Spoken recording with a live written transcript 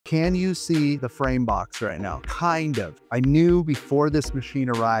Can you see the frame box right now? Kind of. I knew before this machine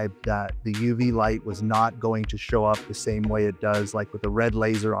arrived that the UV light was not going to show up the same way it does, like with a red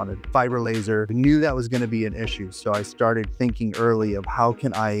laser on a fiber laser. I knew that was going to be an issue. So I started thinking early of how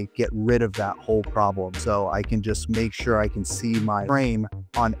can I get rid of that whole problem so I can just make sure I can see my frame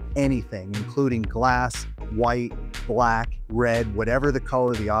on anything, including glass, white, black, red, whatever the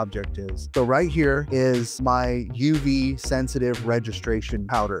color of the object is. So right here is my UV sensitive registration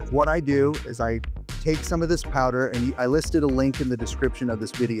powder. What I do is I take some of this powder, and I listed a link in the description of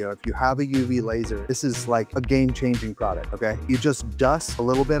this video. If you have a UV laser, this is like a game-changing product, okay? You just dust a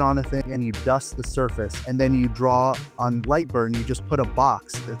little bit on a thing and you dust the surface, and then you draw on light burn, you just put a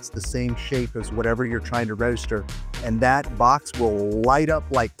box that's the same shape as whatever you're trying to register, and that box will light up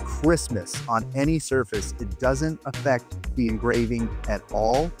like Christmas on any surface. It doesn't affect the engraving at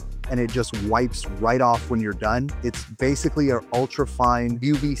all, and it just wipes right off when you're done. It's basically an ultra fine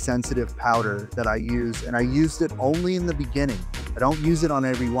UV sensitive powder that I use, and I used it only in the beginning. I don't use it on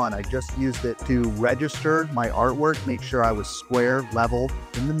every one. I just used it to register my artwork, make sure I was square, level,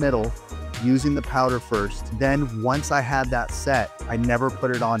 in the middle, using the powder first. Then once I had that set, I never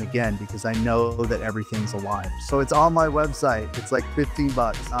put it on again because I know that everything's aligned. So it's on my website. It's like 15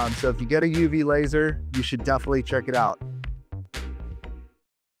 bucks. So if you get a UV laser, you should definitely check it out.